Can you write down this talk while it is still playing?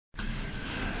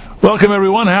Welcome,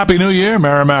 everyone. Happy New Year.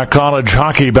 Merrimack College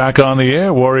hockey back on the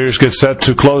air. Warriors get set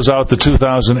to close out the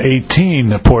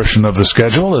 2018 portion of the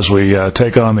schedule as we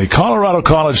take on the Colorado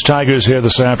College Tigers here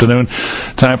this afternoon.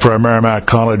 Time for our Merrimack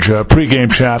College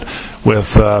pregame chat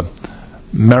with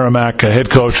Merrimack head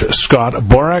coach Scott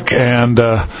Borek. And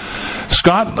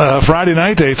Scott, Friday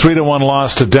night, a 3-1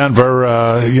 loss to Denver.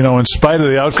 In spite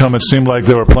of the outcome, it seemed like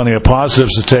there were plenty of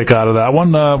positives to take out of that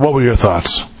one. What were your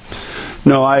thoughts?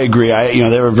 No, I agree.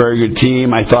 They were a very good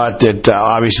team. I thought that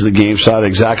obviously the game started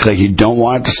exactly like you don't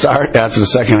want it to start after the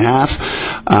second half.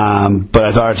 But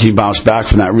I thought our team bounced back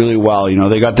from that really well.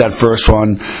 They got that first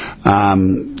one.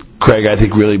 Craig, I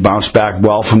think, really bounced back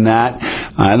well from that.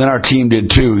 And then our team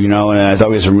did too, and I thought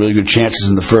we had some really good chances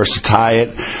in the first to tie it.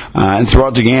 And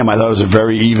throughout the game, I thought it was a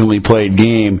very evenly played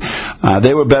game.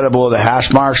 They were better below the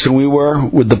hash marks than we were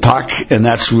with the puck, and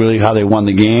that's really how they won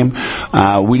the game.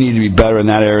 We need to be better in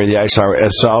that area of the ice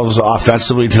ourselves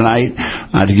offensively tonight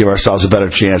to give ourselves a better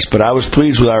chance. But I was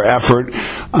pleased with our effort,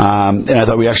 and I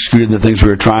thought we executed the things we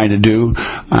were trying to do.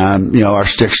 Our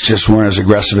sticks just weren't as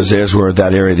aggressive as theirs were at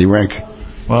that area of the rink.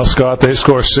 Well, Scott, they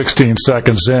score 16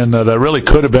 seconds in. That really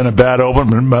could have been a bad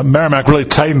open. Merrimack really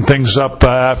tightened things up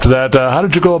after that. How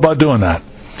did you go about doing that?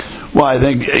 Well, I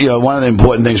think, one of the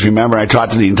important things to remember, I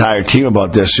talked to the entire team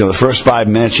about this, the first 5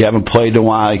 minutes, you haven't played in a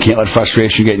while, you can't let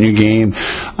frustration get in your game.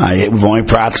 We've only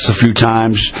practiced a few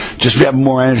times. Just we have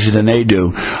more energy than they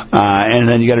do. And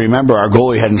then you got to remember, our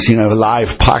goalie hadn't seen a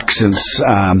live puck since,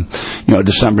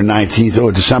 December 19th,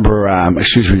 or December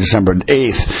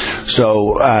 8th.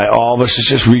 So, all of us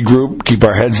just regroup, keep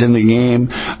our heads in the game.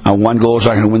 One goal is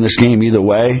not going to win this game either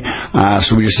way.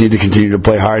 So we just need to continue to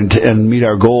play hard and meet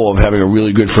our goal of having a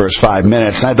really good first 5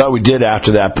 minutes, and I thought we did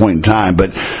after that point in time.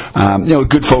 But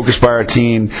good focus by our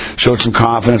team, showed some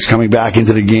confidence coming back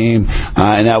into the game,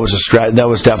 and that was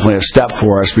definitely a step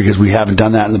for us because we haven't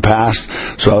done that in the past.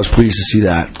 So I was pleased to see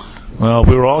that. Well,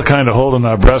 we were all kind of holding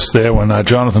our breaths there when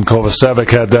Jonathan Kovacevic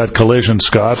had that collision,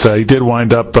 Scott. He did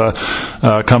wind up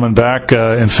coming back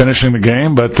and finishing the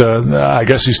game, but I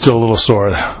guess he's still a little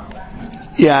sore.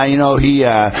 Yeah, it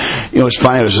was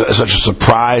funny. It was such a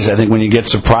surprise. I think when you get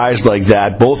surprised like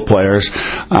that, both players,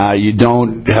 you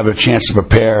don't have a chance to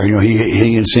prepare.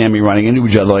 He and Sammy running into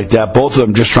each other like that, both of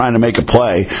them just trying to make a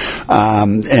play.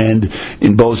 And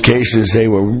in both cases,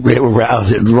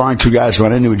 the wrong two guys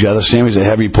run into each other. Sammy's a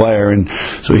heavy player, and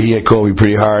so he hit Kobe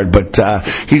pretty hard. But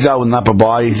he's out with an upper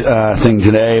body thing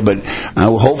today. But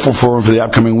we're hopeful for him for the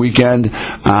upcoming weekend,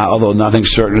 although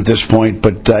nothing's certain at this point.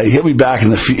 But he'll be back in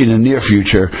the near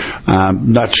future.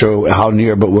 Not sure how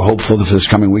near, but we're hopeful for this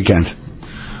coming weekend.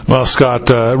 Well, Scott,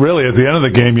 really at the end of the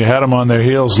game, you had them on their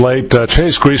heels late.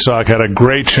 Chase Grisak had a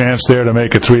great chance there to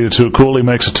make it 3-2. Cooley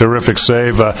makes a terrific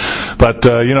save, but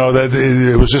that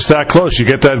it was just that close. You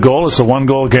get that goal, it's a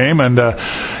one-goal game, and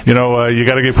you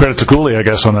got to give credit to Cooley, I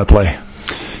guess, on that play.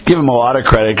 Give him a lot of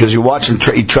credit because you watch him.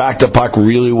 He tracked the puck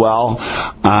really well.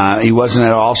 He wasn't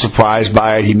at all surprised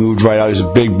by it. He moved right out. He's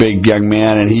a big young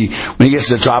man, and when he gets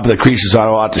to the top of the crease, there's not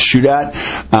a lot to shoot at.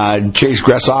 Chase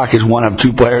Grisak is one of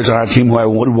two players on our team who I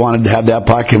would have wanted to have that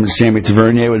puck. Him and Sammy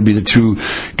Tavernier would be the two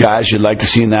guys you'd like to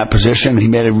see in that position. He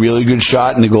made a really good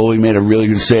shot, and the goalie made a really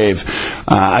good save.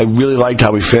 I really liked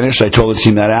how we finished. I told the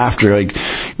team that after. When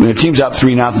the team's up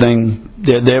 3-0.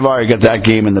 They've already got that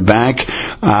game in the bank.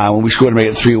 When we scored to make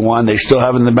it 3-1, they still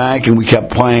have it in the bank, and we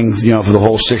kept playing, for the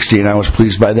whole 60, and I was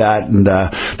pleased by that. And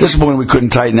disappointed we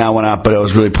couldn't tighten that one up, but I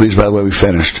was really pleased by the way we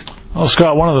finished. Well,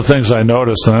 Scott, one of the things I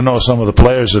noticed, and I know some of the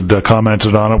players had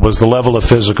commented on it, was the level of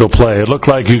physical play. It looked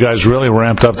like you guys really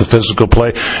ramped up the physical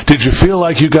play. Did you feel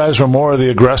like you guys were more of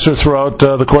the aggressor throughout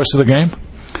the course of the game?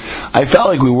 I felt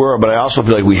like we were, but I also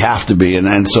feel like we have to be.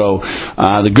 And so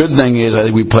the good thing is I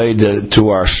think we played to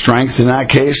our strength in that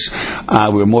case.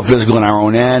 We were more physical in our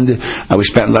own end. We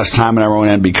spent less time in our own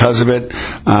end because of it.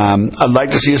 I'd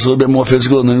like to see us a little bit more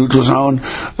physical in the neutral zone,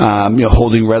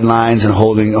 holding red lines and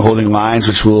holding lines,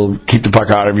 which will keep the puck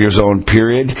out of your zone,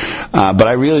 period. But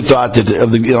I really thought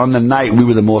that on the night we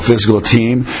were the more physical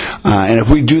team. And if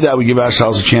we do that, we give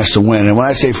ourselves a chance to win. And when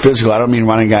I say physical, I don't mean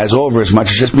running guys over as much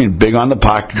as just being big on the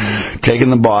puck, taking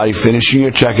the body, finishing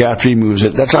your check after he moves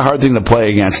it. That's a hard thing to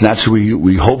play against, and that's who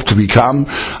we hope to become,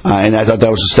 and I thought that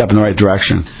was a step in the right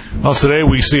direction. Well, today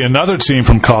we see another team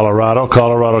from Colorado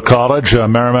College.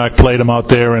 Merrimack played them out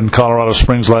there in Colorado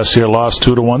Springs last year, lost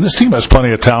 2-1. This team has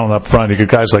plenty of talent up front. You get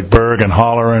guys like Berg and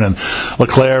Holleran, and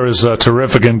LeClaire is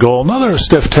terrific in goal. Another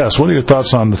stiff test. What are your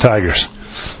thoughts on the Tigers?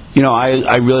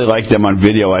 I really like them on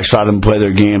video. I saw them play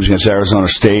their games against Arizona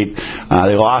State.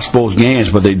 They lost both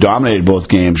games, but they dominated both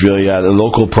games. Really, the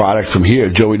local product from here,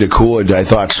 Joey DeCoud, I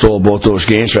thought stole both those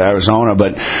games for Arizona.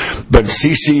 But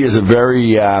CC is a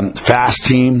very fast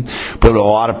team, play with a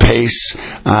lot of pace.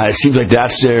 It seems like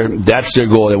that's their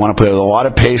goal. They want to play with a lot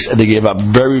of pace, and they gave up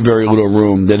very, very little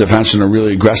room. Their defensemen are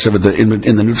really aggressive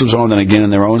in the neutral zone, then again in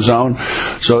their own zone.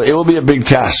 So it will be a big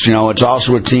test. It's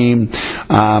also a team.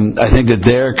 I think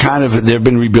that they've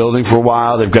been rebuilding for a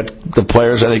while. They've got the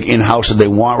players, I think, in-house that they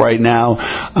want right now.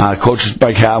 Coach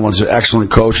Mike Havlin's an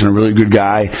excellent coach and a really good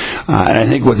guy. And I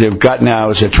think what they've got now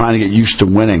is they're trying to get used to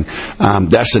winning.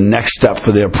 That's the next step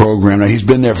for their program. Now, he's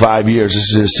been there 5 years. This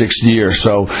is his 6th year.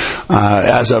 So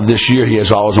as of this year, he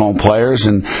has all his own players.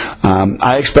 And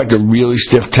I expect a really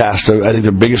stiff test. I think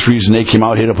the biggest reason they came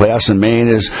out here to play us in Maine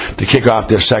is to kick off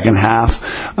their second half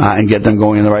and get them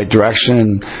going in the right direction.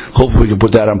 And hopefully we can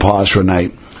put that on pause for a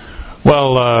night.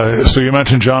 Well, so you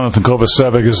mentioned Jonathan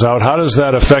Kovacevic is out. How does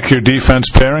that affect your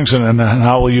defense pairings, and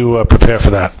how will you prepare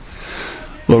for that?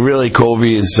 Well, really,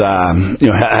 Covey is,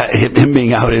 him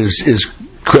being out is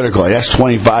critical. That's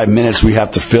 25 minutes we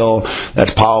have to fill.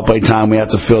 That's power play time we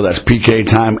have to fill. That's PK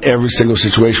time. Every single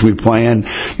situation we play in,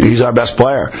 he's our best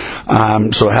player.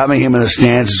 So having him in the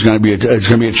stands is going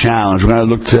to be a challenge. We're going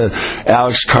to look to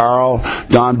Alex Carl,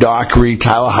 Don Dockery,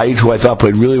 Tyler Height, who I thought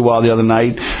played really well the other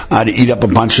night, to eat up a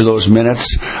bunch of those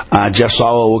minutes. Jeff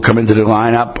Solo will come into the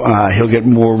lineup. He'll get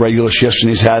more regular shifts than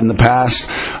he's had in the past.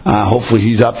 Hopefully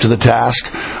he's up to the task.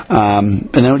 And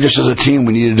then just as a team,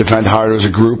 we need to defend harder as a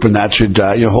group, and that should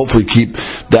hopefully keep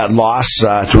that loss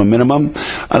to a minimum.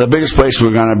 The biggest place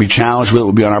we're going to be challenged with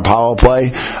will be on our power play.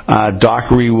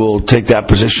 Dockery will take that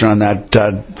position on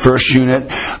that first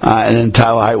unit, and then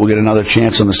Tyler Height will get another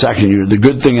chance on the second unit. The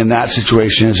good thing in that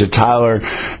situation is that Tyler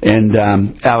and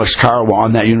Alex Carr were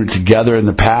on that unit together in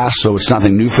the past, so it's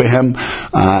nothing new for him,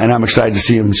 and I'm excited to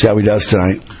see him and see how he does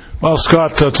tonight. Well,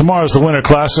 Scott, tomorrow's the Winter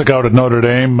Classic out at Notre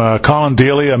Dame. Colin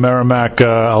Dealey, a Merrimack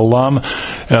alum,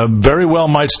 very well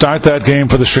might start that game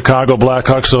for the Chicago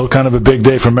Blackhawks, so kind of a big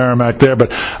day for Merrimack there.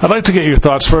 But I'd like to get your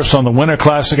thoughts first on the Winter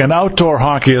Classic and outdoor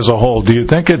hockey as a whole. Do you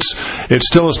think it's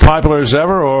still as popular as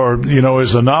ever, or,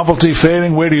 is the novelty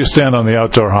fading? Where do you stand on the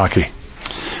outdoor hockey?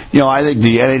 I think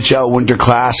the NHL Winter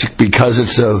Classic, because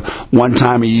it's a one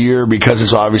time a year, because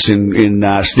it's obviously in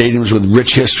stadiums with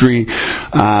rich history,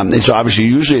 it's obviously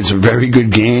usually it's a very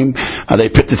good game. They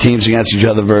pit the teams against each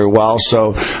other very well.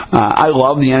 So I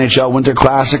love the NHL Winter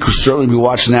Classic. We'll certainly be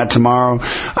watching that tomorrow.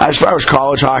 As far as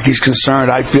college hockey is concerned,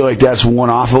 I feel like that's worn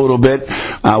off a little bit.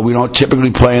 We don't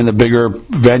typically play in the bigger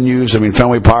venues. I mean,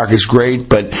 Fenway Park is great,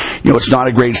 but it's not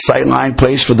a great sightline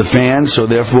place for the fans. So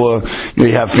therefore,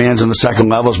 you have fans on the second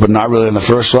levels, but not really on the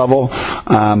first level.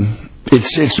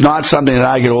 It's not something that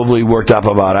I get overly worked up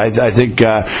about. I think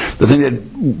the thing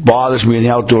that bothers me in the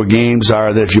outdoor games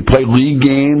are that if you play league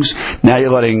games, now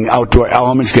you're letting outdoor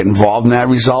elements get involved in that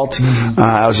result. Mm-hmm.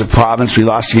 I was a province. We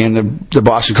lost the game to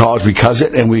Boston College because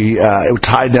it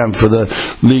tied them for the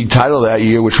league title that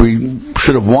year, which we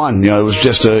should have won. It was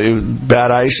just it was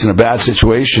bad ice and a bad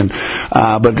situation.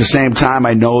 But at the same time,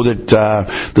 I know that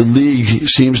the league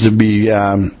seems to be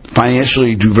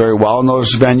financially do very well in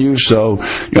those venues. So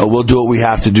we'll do what we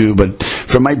have to do. But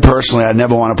for me personally, I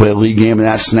never want to play a league game in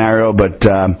that scenario. But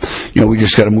we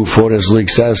just got to move forward as the league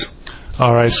says.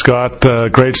 All right, Scott,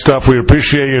 great stuff. We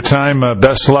appreciate your time.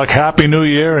 Best of luck. Happy New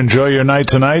Year. Enjoy your night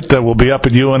tonight. We'll be up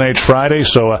at UNH Friday,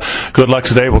 so good luck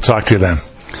today. We'll talk to you then.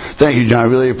 Thank you, John. I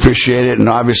really appreciate it. And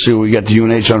obviously, we get the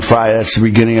UNH on Friday. That's the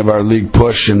beginning of our league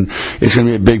push, and it's going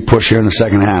to be a big push here in the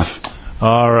second half.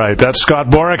 All right, that's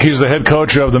Scott Borick. He's the head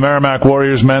coach of the Merrimack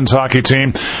Warriors men's hockey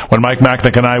team. When Mike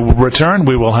Macknick and I return,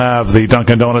 we will have the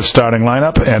Dunkin' Donuts starting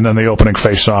lineup and then the opening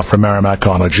face-off from Merrimack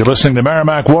College. You're listening to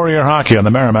Merrimack Warrior Hockey on the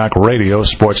Merrimack Radio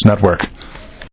Sports Network.